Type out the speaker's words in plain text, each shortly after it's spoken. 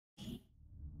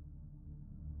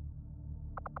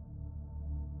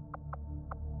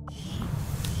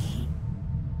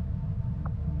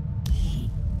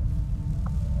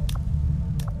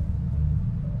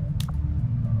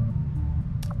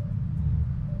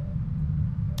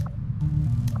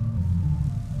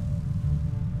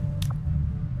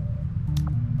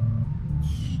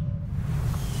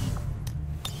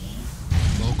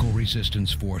Local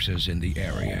resistance forces in the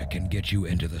area can get you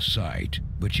into the site,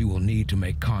 but you will need to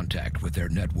make contact with their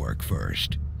network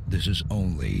first. This is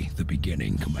only the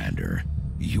beginning, Commander.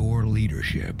 Your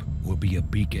leadership will be a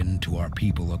beacon to our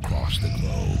people across the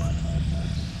globe.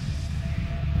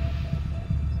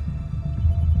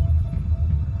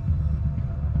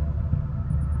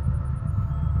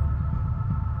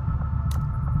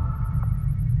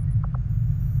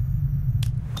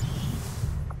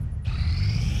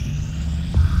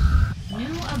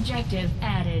 Objective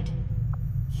added.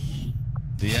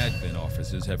 The admin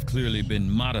officers have clearly been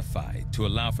modified to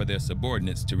allow for their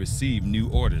subordinates to receive new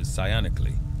orders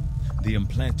psionically. The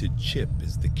implanted chip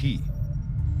is the key.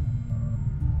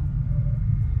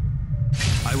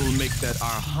 I will make that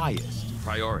our highest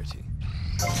priority.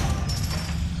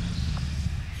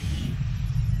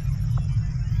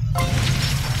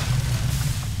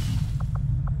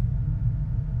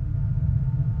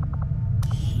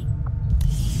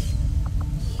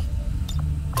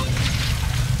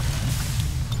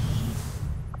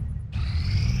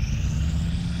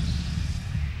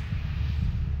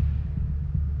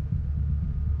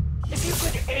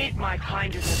 My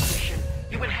kind in this mission,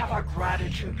 you would have our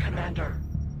gratitude, Commander.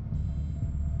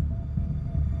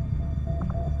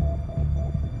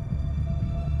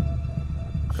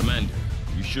 Commander,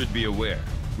 you should be aware,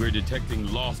 we're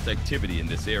detecting lost activity in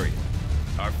this area.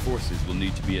 Our forces will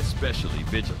need to be especially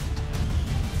vigilant.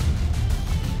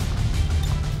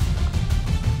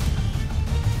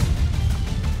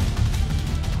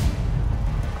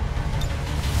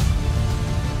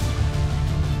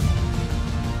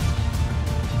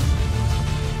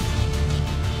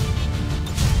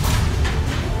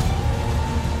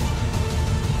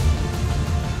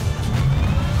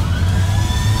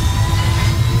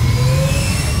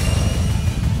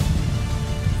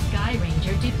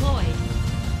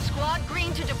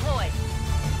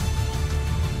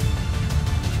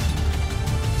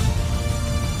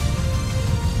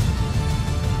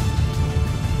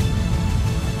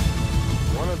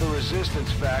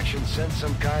 Sent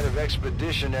some kind of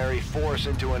expeditionary force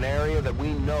into an area that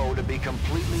we know to be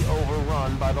completely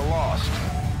overrun by the Lost.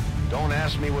 Don't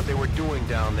ask me what they were doing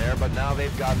down there, but now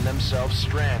they've gotten themselves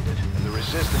stranded, and the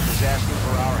Resistance is asking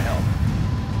for our help.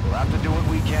 We'll have to do what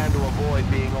we can to avoid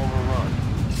being overrun.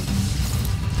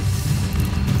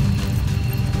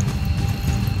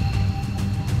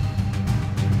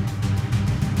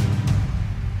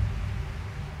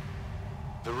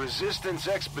 The Resistance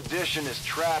expedition is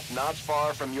trapped not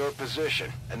far from your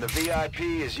position, and the VIP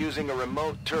is using a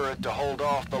remote turret to hold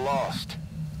off the Lost.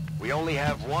 We only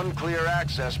have one clear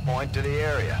access point to the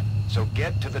area, so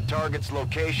get to the target's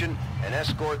location and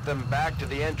escort them back to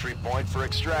the entry point for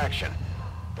extraction.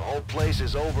 The whole place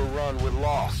is overrun with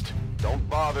Lost. Don't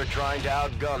bother trying to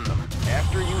outgun them.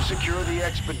 After you secure the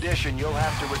expedition, you'll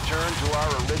have to return to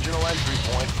our original entry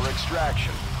point for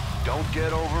extraction. Don't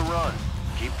get overrun.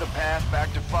 Keep the path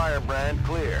back to Firebrand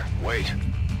clear. Wait,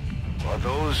 are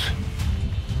those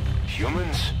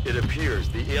humans? It appears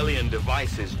the alien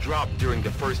devices dropped during the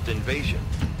first invasion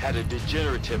had a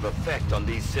degenerative effect on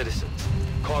these citizens,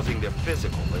 causing their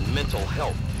physical and mental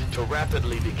health to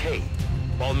rapidly decay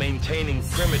while maintaining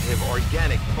primitive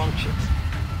organic functions.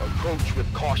 Approach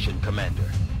with caution,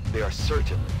 Commander. They are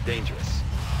certainly dangerous.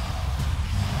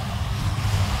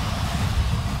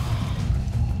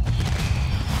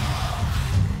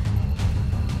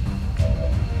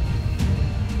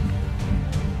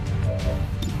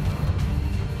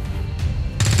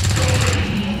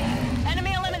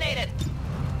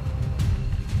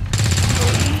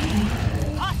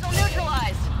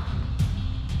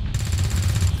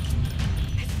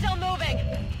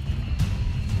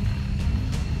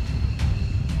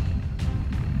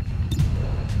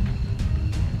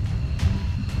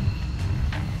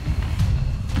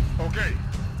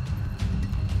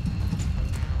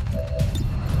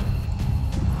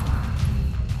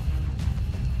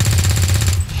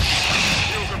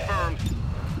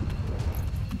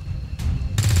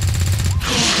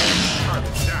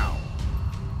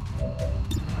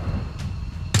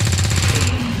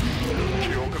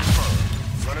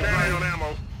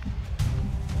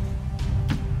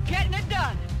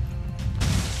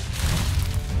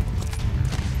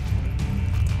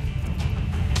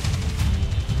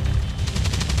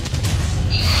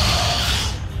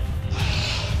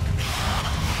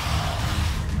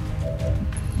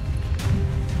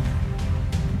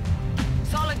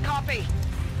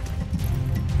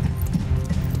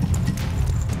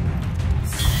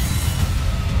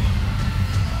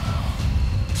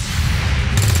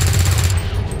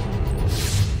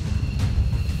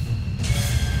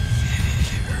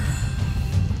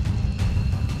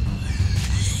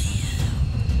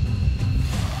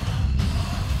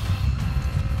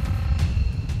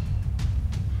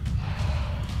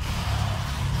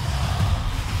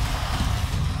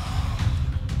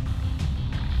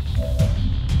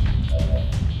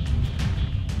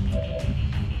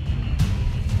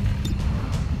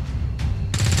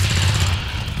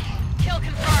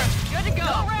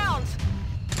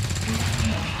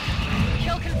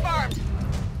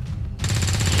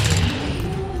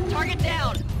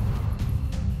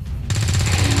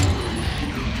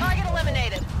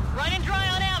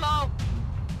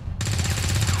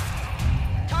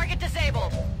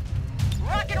 disabled.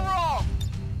 Rock and roll.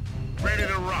 Ready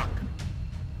to rock.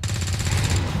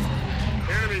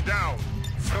 Enemy down.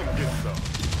 Come get some.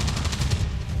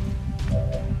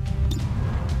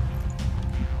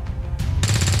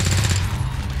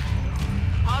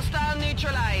 Hostile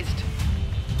neutralized.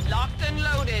 Locked and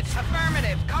loaded.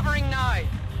 Affirmative. Covering now.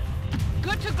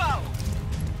 Good to go.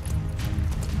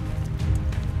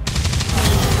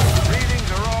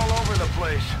 Readings are all over the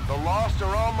place. The Lost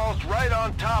are almost right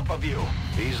on top of you.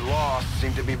 These Lost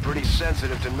seem to be pretty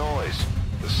sensitive to noise.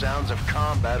 The sounds of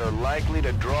combat are likely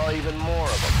to draw even more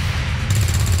of them.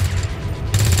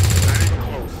 Not even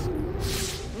close.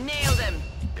 Nailed him.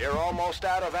 They're almost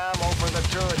out of ammo for the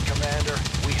turret, Commander.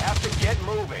 We have to get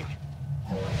moving.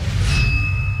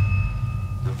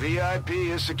 The VIP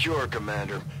is secure,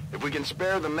 Commander. If we can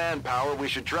spare the manpower, we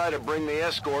should try to bring the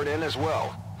escort in as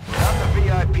well. Without the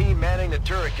VIP manning the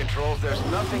turret controls, there's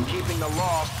nothing keeping the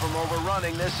Lost from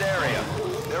overrunning this area.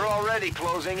 They're already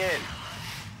closing in.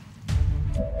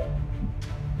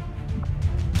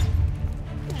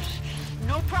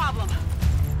 No problem.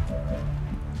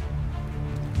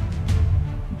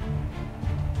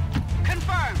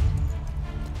 Confirmed.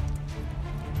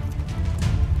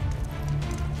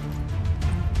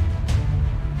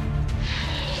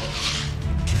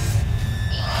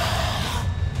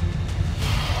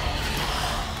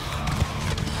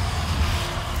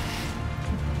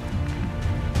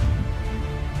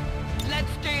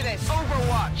 Let's do this.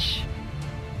 Overwatch.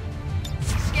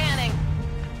 Scanning.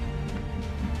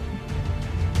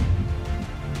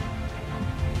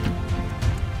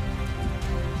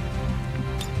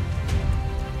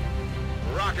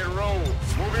 Rock and roll.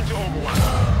 Moving to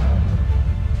Overwatch.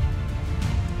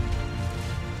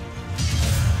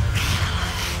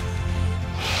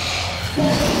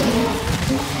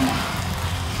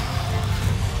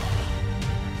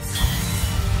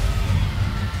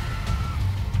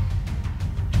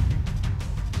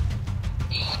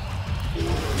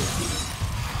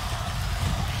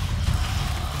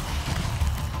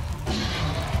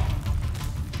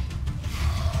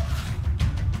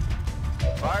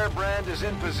 Firebrand is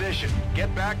in position.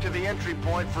 Get back to the entry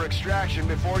point for extraction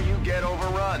before you get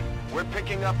overrun. We're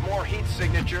picking up more heat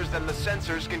signatures than the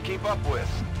sensors can keep up with.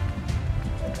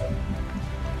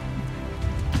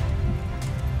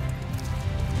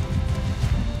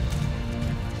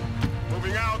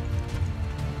 Moving out.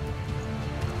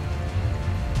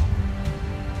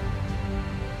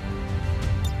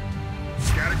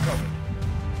 Got it covered.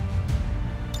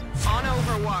 On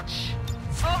Overwatch.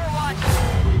 Overwatch.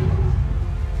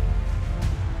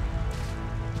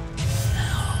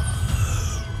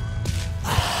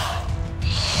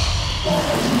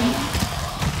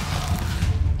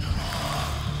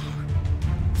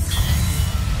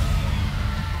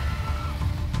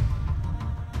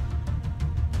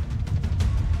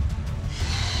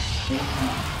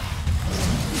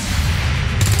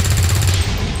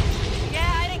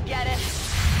 Yeah, I didn't get it.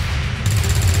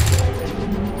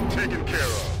 Taken care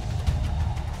of.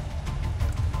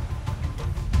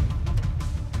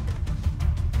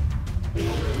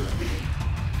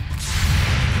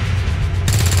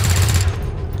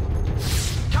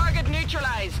 Target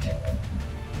neutralized.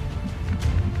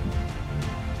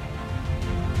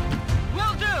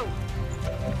 Will do.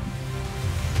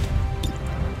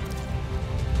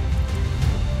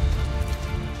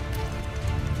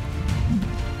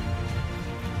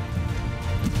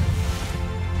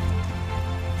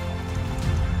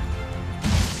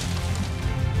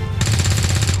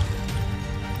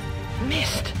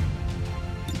 Missed.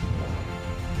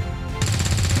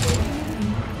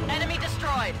 Enemy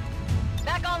destroyed.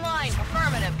 Back online.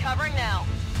 Affirmative. Covering now.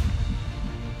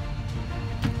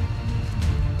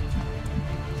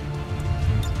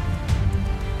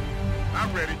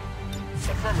 I'm ready.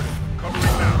 Affirmative. Covering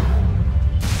now.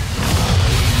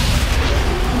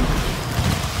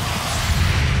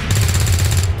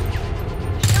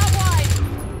 Shot wide.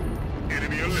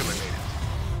 Enemy eliminated.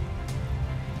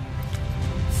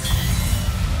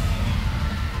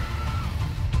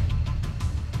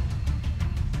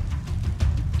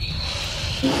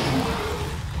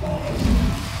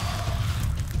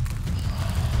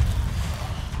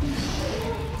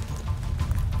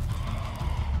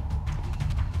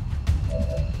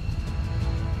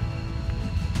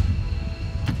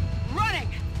 Running.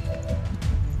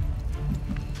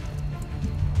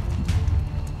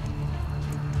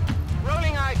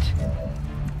 Rolling out.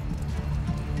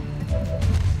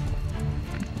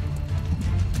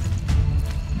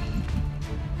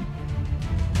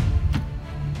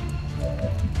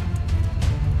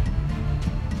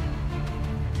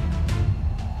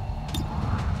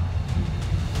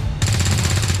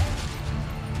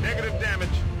 Negative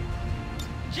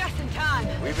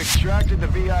We've extracted the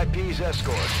VIP's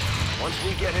escort. Once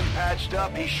we get him patched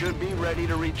up, he should be ready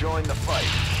to rejoin the fight.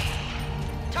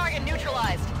 Target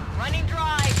neutralized. Running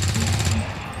dry.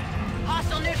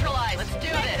 Hostile neutralized. Let's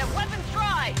do this. Weapons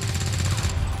dry.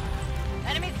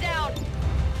 Enemies down.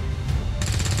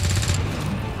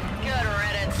 Good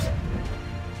riddance.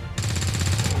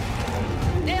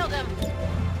 Nailed him.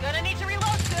 Gonna need to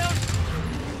reload soon.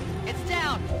 It's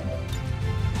down.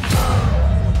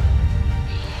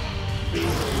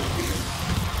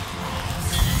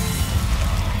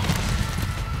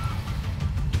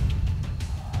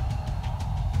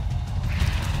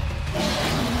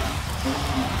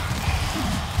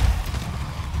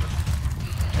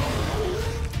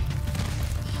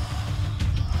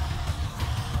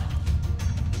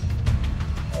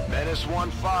 Menace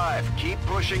 1-5, keep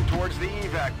pushing towards the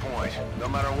evac point. No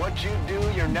matter what you do,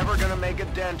 you're never gonna make a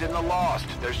dent in the Lost.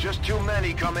 There's just too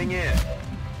many coming in.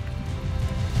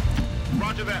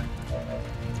 Roger that.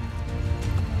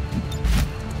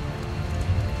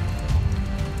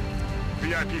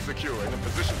 VIP secure, in a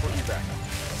position for evac.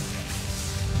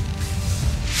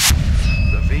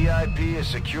 The VIP is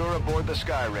secure aboard the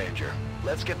Sky Ranger.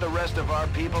 Let's get the rest of our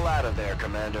people out of there,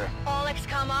 Commander. All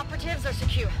XCOM operatives are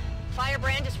secure.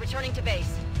 Firebrand is returning to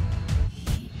base.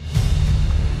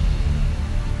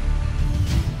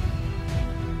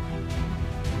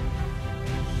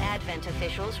 Advent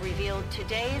officials revealed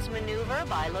today's maneuver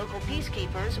by local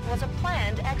peacekeepers was a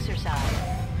planned exercise.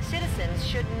 Citizens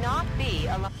should not be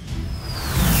allowed.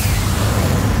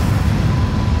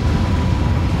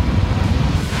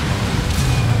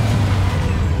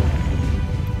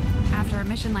 After a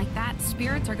mission like that,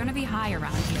 spirits are gonna be high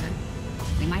around here.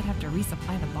 We might have to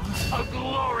resupply the boss. A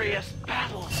glorious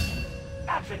battle!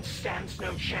 Advent stands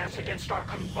no chance against our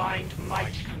combined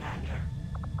might, Commander.